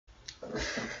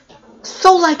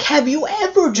So, like, have you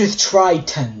ever just tried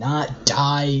to not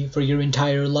die for your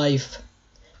entire life?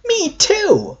 Me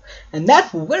too! And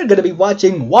that's what we're gonna be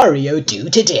watching Wario do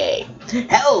today.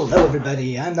 Hello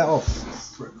everybody, I'm the... Oh,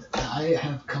 I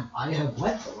have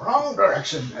went the wrong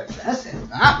direction. That's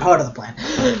not part of the plan.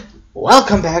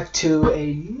 Welcome back to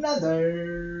another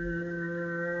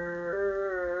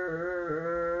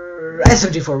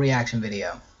SMG4 reaction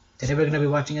video. Today we're going to be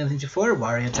watching SMG4.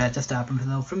 Wario tried to stop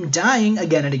himself from dying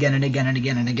again and again and again and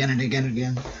again and again and again and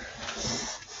again.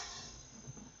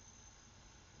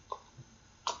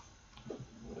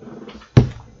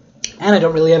 And I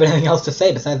don't really have anything else to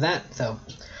say besides that, so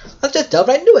let's just delve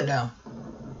right into it now.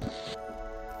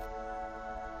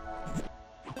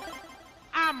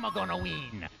 I'm gonna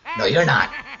win. No, you're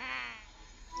not.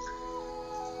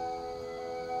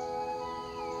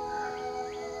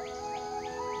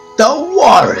 The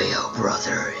Wario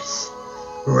Brothers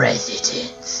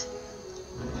residence.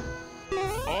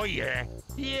 Oh yeah.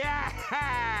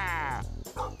 Yeah.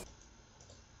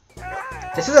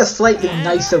 This is a slightly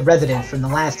nicer residence from the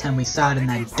last time we saw it in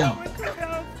that dump.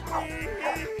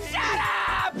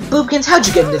 Boopkins, how'd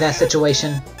you get into that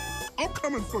situation? I'm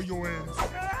coming for your ass.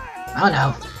 Oh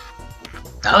no.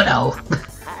 Oh no.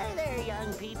 Hi there,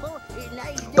 young people.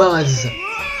 Nice Buzz.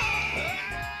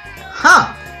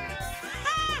 Huh.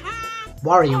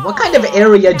 Wario, what kind of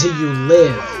area do you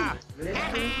live?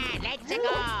 Let's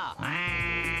go.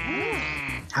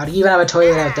 How do you even have a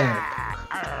toilet out there?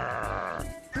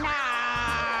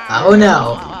 Oh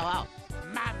no.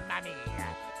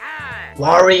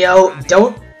 Wario,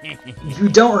 you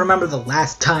don't remember the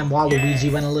last time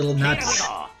Waluigi went a little nuts?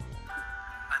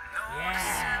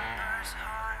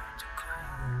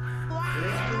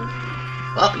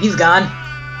 Well, he's gone.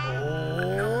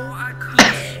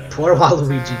 Poor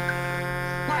Waluigi.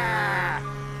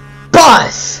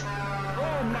 Buzz!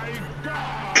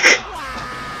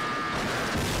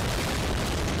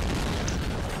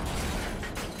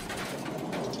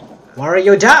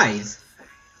 Wario dies,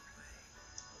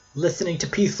 listening to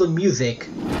peaceful music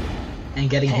and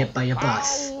getting hit by a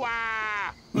bus.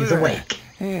 He's awake.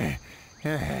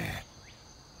 Rats.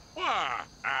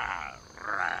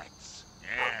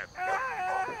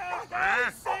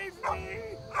 Save me!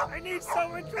 I need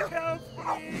someone to help me!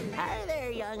 Hi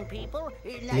there, young people.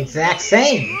 The exact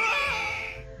same.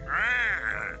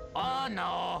 Oh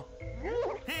no.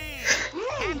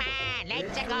 Come on,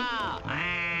 let's go.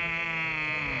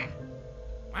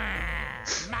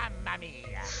 Mamma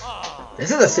mia. Oh.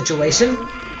 This is a situation.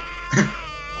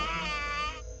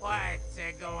 What's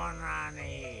going on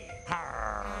here?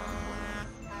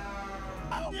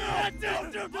 Oh my god!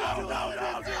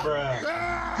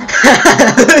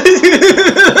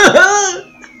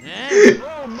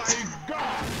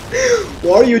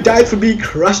 Wario died from being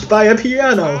crushed by a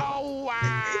piano.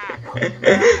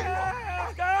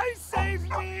 Guys, save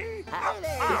me! Hi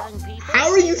there, young people. How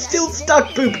are you still stuck,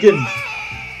 Boopkins?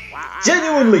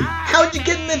 Genuinely, how'd you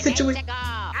get in that situation?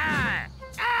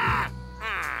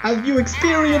 Have you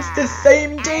experienced this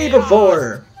same day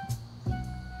before?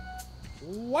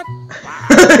 What?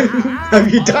 Have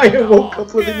you died and woke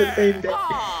up living the same day?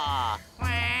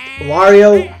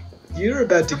 Wario, you're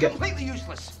about to get... Completely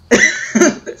useless.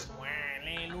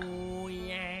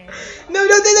 No,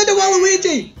 don't say that to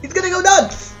Waluigi! He's gonna go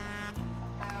nuts!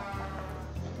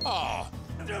 Oh.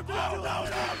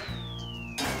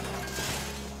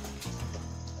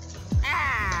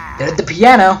 They're at the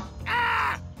piano.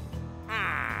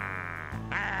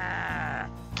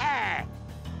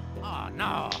 Oh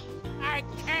no. I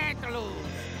can't lose.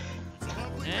 I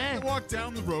walk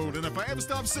down the road, and if I ever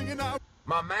stop singing out,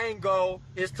 My main goal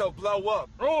is to blow up.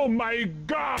 oh my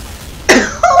god!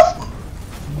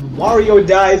 Wario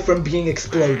died from being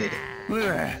exploded.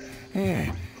 Yeah.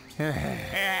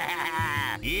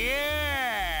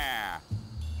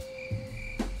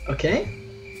 Okay?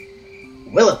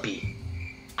 Will it be?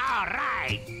 All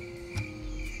right.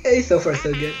 Hey, so far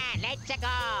so good. Let's go.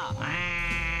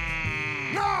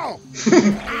 No!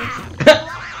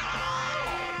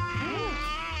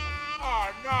 Oh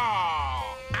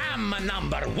no. I'm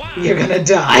number one. You're gonna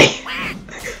die.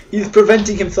 He's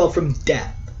preventing himself from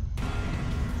death.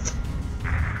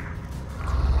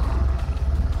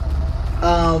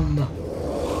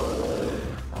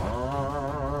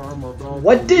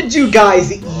 What did you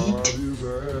guys eat?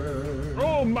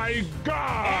 Oh my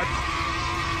god!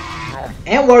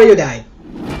 And Wario died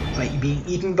by being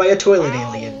eaten by a toilet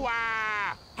alien.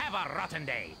 Have a rotten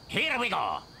day. Here we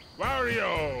go.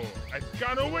 Wario, I'm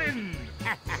gonna win!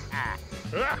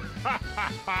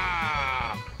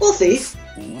 We'll see.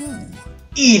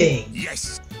 Eating.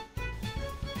 Yes!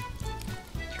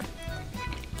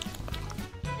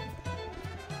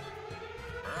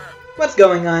 What's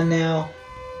going on now?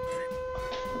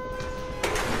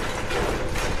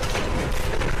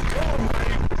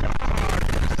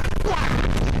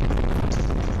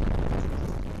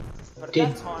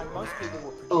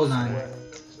 Hold on.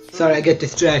 Sorry, I get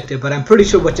distracted, but I'm pretty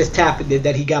sure what just happened is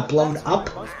that he got blown up.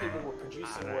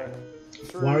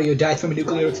 Wario died from a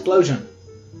nuclear explosion.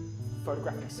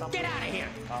 Photographing something. Get out of here!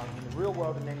 In the real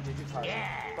world and then digitizing.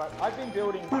 Yeah. But I've been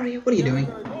building. Wario, what are you doing?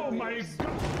 Oh my god!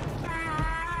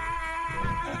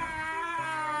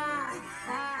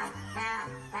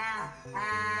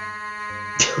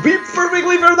 To be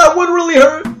perfectly fair, that would really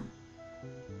hurt.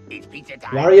 It's pizza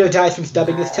time. Wario dies from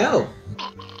stubbing his toe.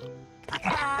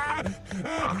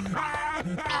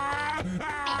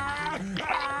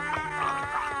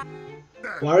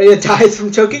 Wario dies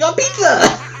from choking on pizza!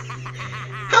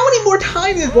 How many more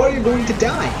times is Wario going to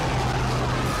die?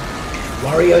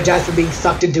 Wario dies from being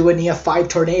sucked into a Nia 5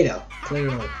 tornado,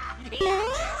 clearly.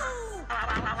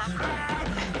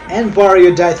 And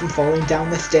Wario dies from falling down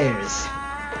the stairs.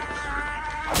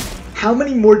 How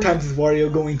many more times is Wario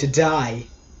going to die?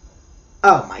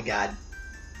 Oh my god.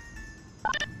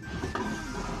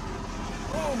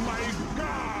 Oh my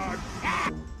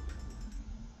god!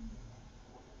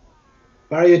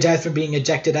 Wario dies from being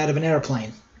ejected out of an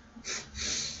airplane.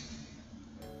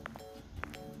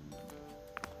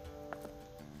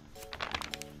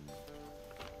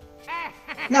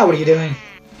 Now what are you doing?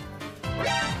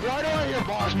 Right on here,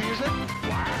 boss music.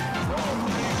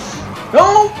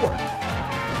 Oh!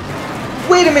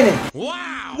 Wait a minute!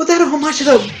 Wow! Was that a homage to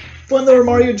the one where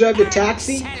Mario drive the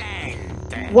taxi?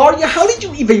 Excellent! Wario, how did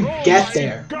you even get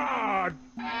there? God!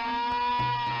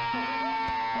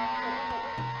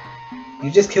 You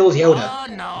just killed Yoda. Oh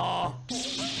no!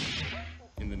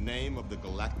 In the name of the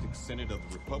Galactic Senate of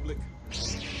the Republic,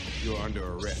 you're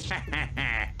under arrest.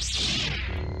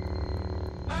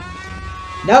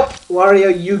 Nope, Wario,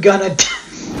 you gonna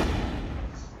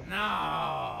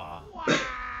No!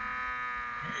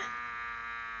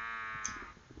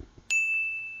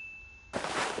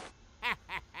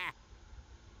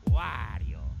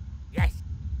 Wario! Yes!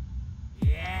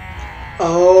 Yeah!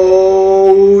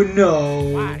 Oh no.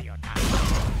 Wario time!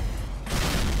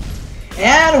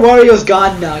 And Wario's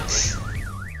gone nuts.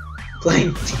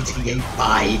 Playing GTA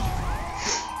 5.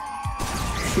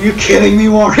 Are you kidding me,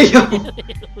 Wario?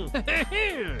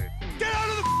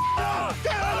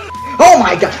 Oh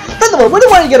my god! First of all, where do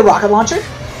Wario get a rocket launcher?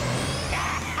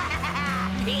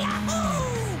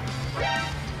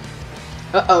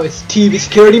 Uh-oh, it's TV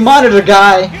security monitor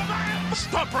guy.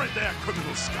 Stop right there,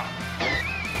 criminal scum.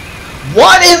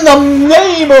 What in the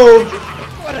name of...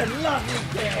 What a lovely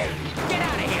day! Get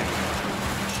out of here!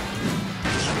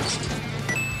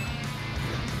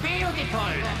 Beautiful!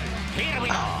 Here we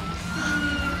go!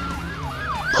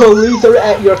 Police are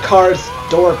at your car's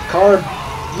door. Car...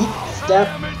 Eat step.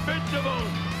 I'm invincible!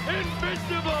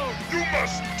 Invincible! You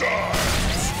must die.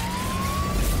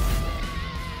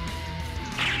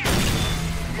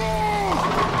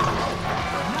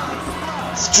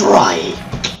 Strike!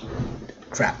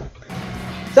 Crap.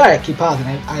 Sorry, I keep pausing. I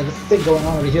have a thing going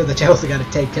on over here that you also gotta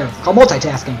take care of. It's called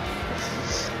multitasking.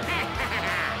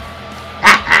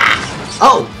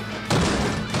 Oh!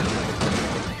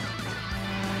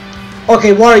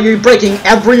 Okay, Wario, you're breaking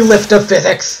every lift of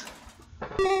physics.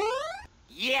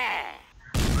 Yeah!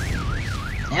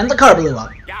 And the car blew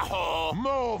up. Yahoo!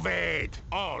 Move it.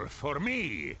 All for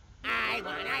me. I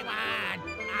won! I won!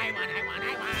 I won! I won!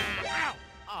 I won! Ow!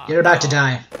 Oh, You're about to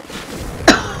die.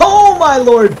 Oh my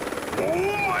lord! Oh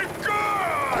my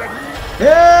god!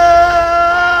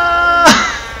 Yeah!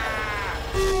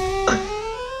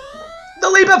 The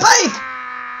leap of faith!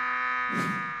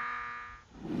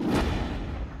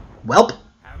 Welp.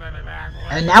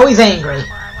 And now he's angry.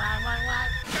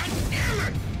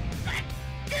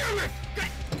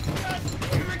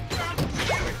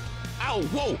 Ow,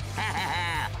 whoa!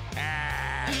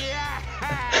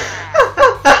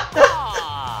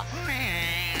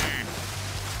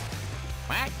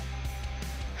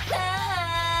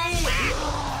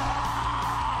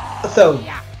 So,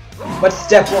 what's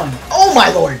step one? Oh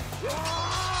my lord!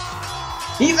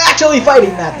 He's actually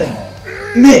fighting that thing!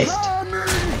 Missed!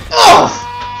 Oh!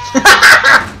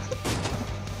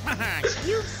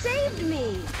 You saved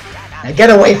me! Now get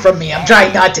away from me, I'm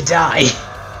trying not to die.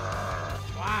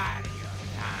 Wario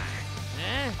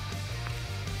time!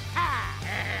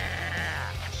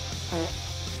 Huh?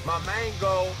 My main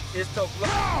goal is to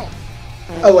blow.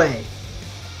 Away.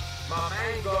 My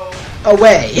main goal.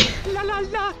 Away. La la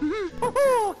la!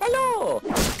 Oh, hello!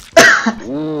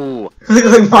 Look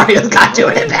like Mario's got to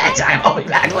it at bad time. I'll be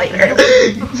back later.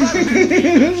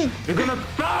 You're gonna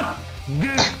stop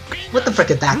this! What the frick?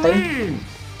 frickin' that thing.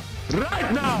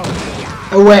 Right now.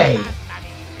 Away.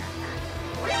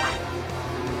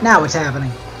 Now what's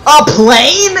happening? A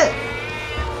plane?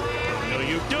 No,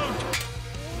 you don't.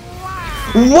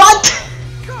 What?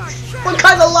 What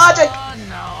kind of logic?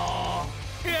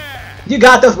 You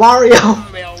got this, Wario.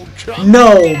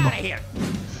 Gnome.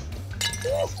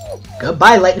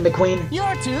 Goodbye, Lightning McQueen.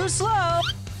 You're too slow.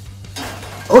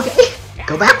 Okay,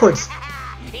 go backwards.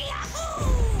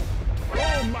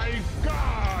 Oh my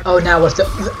God. Oh, now what's the...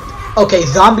 Okay,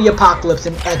 zombie apocalypse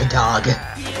and egg dog.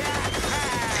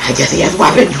 I guess he has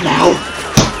weapons now.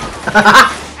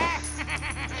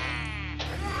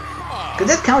 Could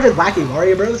this count as Wacky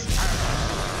Wario Bros?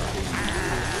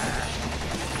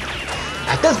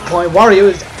 At this point, Wario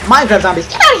is Minecraft zombies.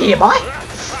 Get out of here, boy!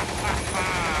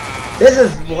 This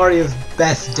is Wario's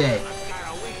best day.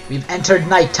 We've entered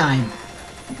nighttime.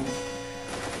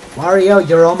 Wario,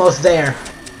 you're almost there.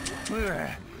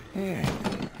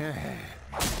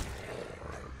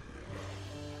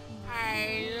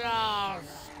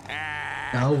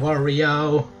 No,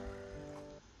 Wario.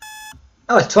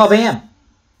 Oh, it's 12 a.m.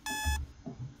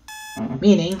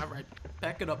 Meaning, Alright,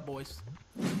 back it up, boys.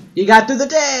 you got through the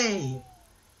day.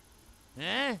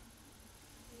 Huh?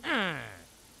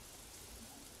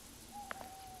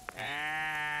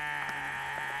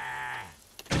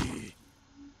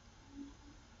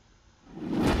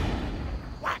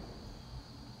 What?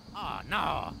 Oh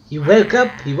no! He woke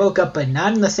up, but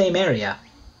not in the same area.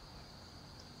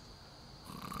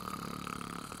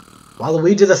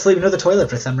 Waluigi's asleep near the toilet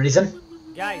for some reason.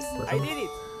 Guys, I did it!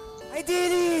 I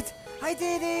did it! I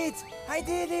did it! I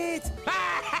did it!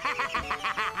 Huh?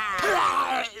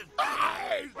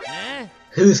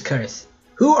 Whose curse?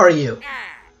 Who are you?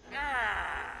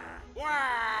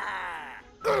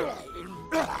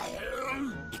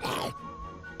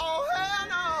 Oh hell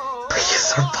no! You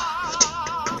survived.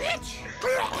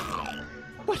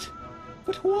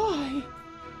 But why?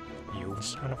 You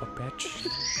son of a bitch.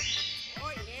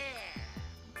 Oh yeah!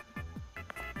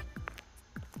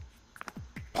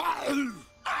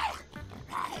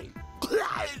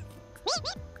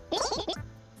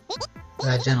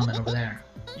 That gentleman over there.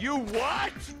 You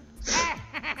what?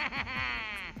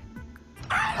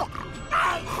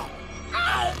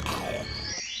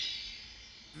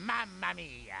 Mamma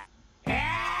mia!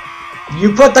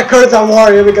 You put the curse on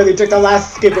Wario because he took the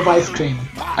last scoop of ice cream.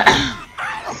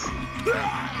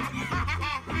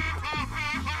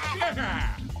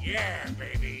 Yeah,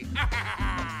 baby!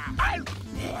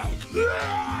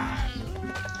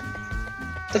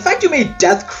 The fact you made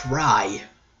Death cry.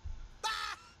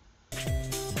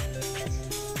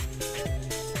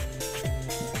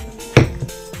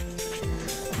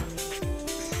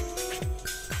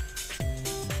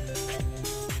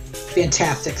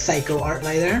 Fantastic psycho art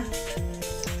right there.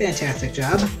 Fantastic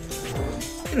job.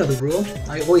 You know the rule.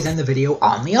 I always end the video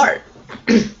on the art.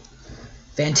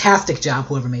 Fantastic job,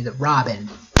 whoever made it. Robin.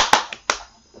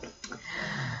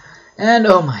 And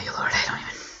oh my lord, I don't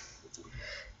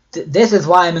even... This is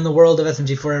why I'm in the world of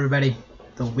SMG4, everybody.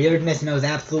 The weirdness knows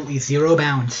absolutely zero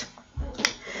bounds.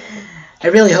 I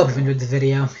really hope you've enjoyed this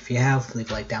video. If you have, leave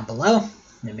a like down below.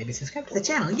 And maybe subscribe to the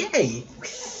channel. Yay!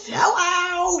 Sell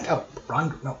out! Oh,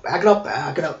 wrong. No, back it up,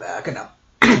 back it up, back it up.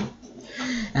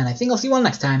 And I think I'll see you all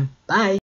next time. Bye!